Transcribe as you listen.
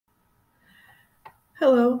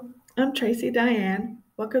Hello, I'm Tracy Diane.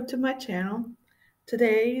 Welcome to my channel.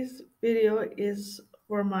 Today's video is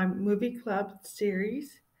for my movie club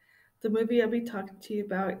series. The movie I'll be talking to you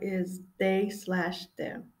about is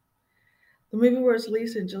They/Them. The movie was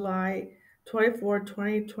released in July 24,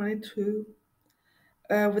 2022,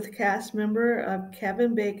 with a cast member of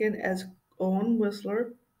Kevin Bacon as Owen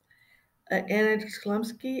Whistler, Anna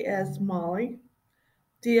Chlumsky as Molly,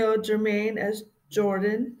 Theo Germaine as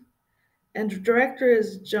Jordan, and the director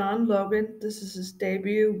is John Logan. This is his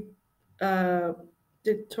uh,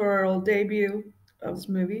 directorial debut of this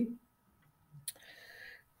movie.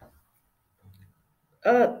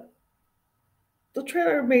 Uh, the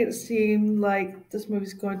trailer made it seem like this movie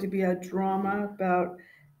is going to be a drama about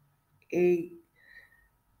a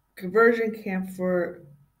conversion camp for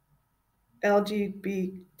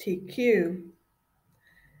LGBTQ,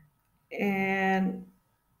 and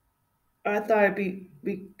I thought it'd be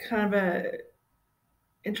kind of a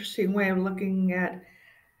interesting way of looking at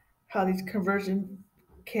how these conversion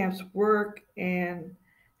camps work and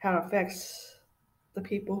how it affects the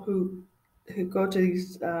people who go to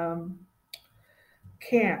these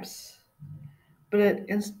camps. But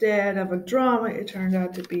instead of a drama, it turned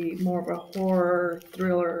out to be more of a horror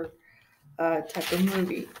thriller type of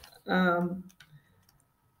movie. Um,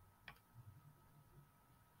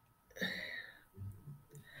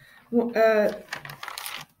 well,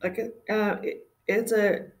 it's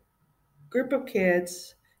a group of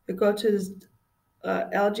kids who go to this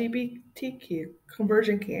LGBTQ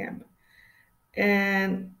conversion camp,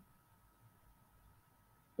 and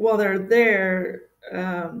while they're there,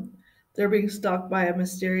 they're being stalked by a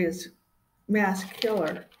mysterious mass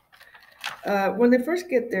killer. When they first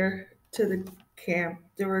get there to the camp,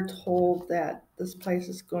 they were told that this place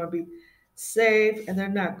is going to be safe and they're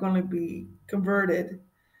not going to be converted.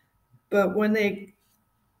 But when they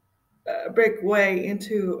break way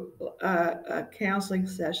into a counseling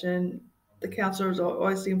session, the counselors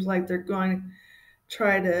always seems like they're going to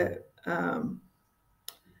try to um,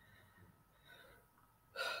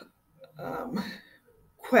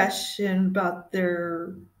 question about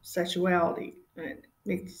their sexuality. And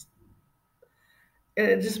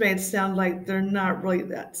it just made it sound like they're not really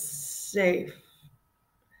that safe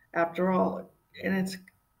after all, and it's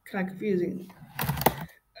kind of confusing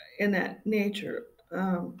in that nature.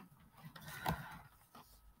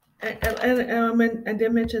 And I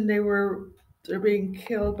did mention they're being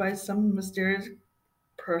killed by some mysterious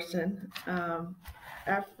person.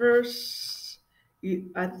 At first,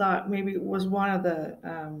 I thought maybe it was one of the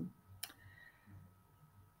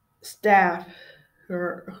staff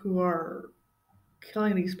who are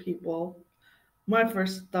killing these people. My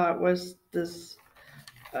first thought was this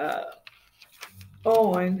uh,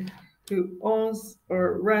 Owen, who owns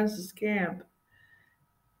or runs this camp,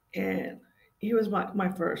 and he was my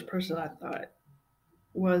first person I thought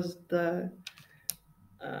was the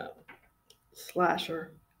uh,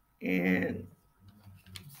 slasher, and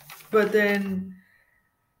but then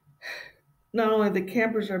not only the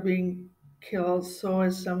campers are being killed, so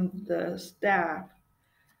is some of the staff,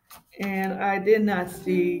 and I did not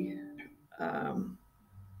see um,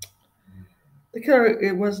 the killer.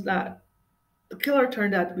 It was not the killer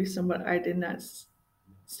turned out to be someone I did not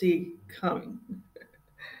see coming.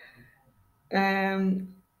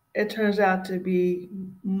 And it turns out to be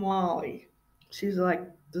Molly. She's like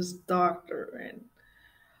this doctor, and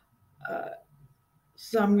uh,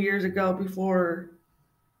 some years ago, before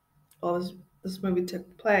all this movie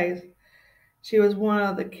took place, she was one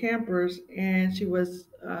of the campers, and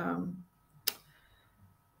uh,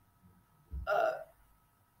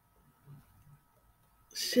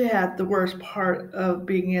 she had the worst part of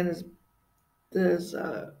being in this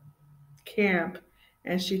camp,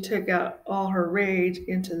 and she took out all her rage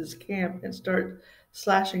into this camp and started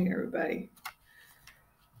slashing everybody.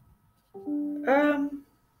 Um,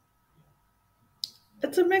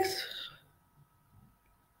 it's a mix.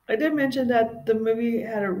 I did mention that the movie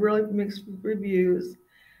had a really mixed reviews.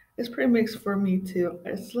 It's pretty mixed for me too.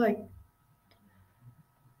 It's like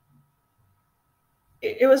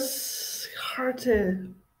it was hard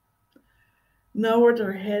to know where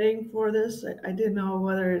they're heading for this. I didn't know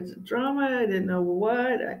whether it's a drama. I didn't know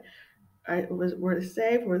what. I was were they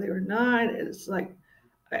safe, were they were not. It's like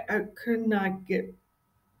I could not get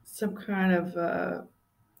some kind of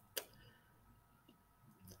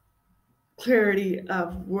clarity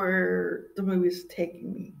of where the movie is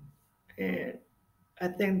taking me, and I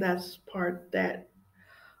think that's part that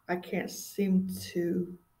I can't seem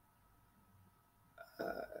to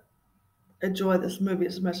enjoy this movie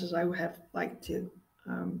as much as I would have liked to.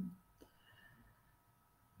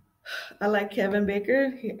 I like Kevin Baker.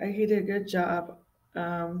 He did a good job.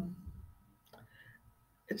 Um,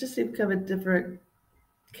 it just seemed kind of a different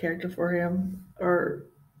character for him, or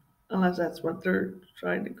unless that's what they're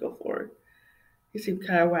trying to go for. He seemed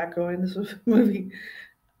kind of wacko in this movie.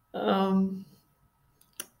 Um,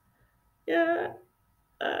 yeah,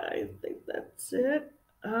 I think that's it.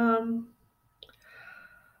 Um,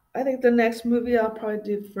 I think the next movie I'll probably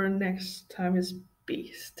do for next time is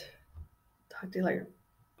Beast. Talk to you later.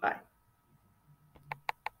 Bye.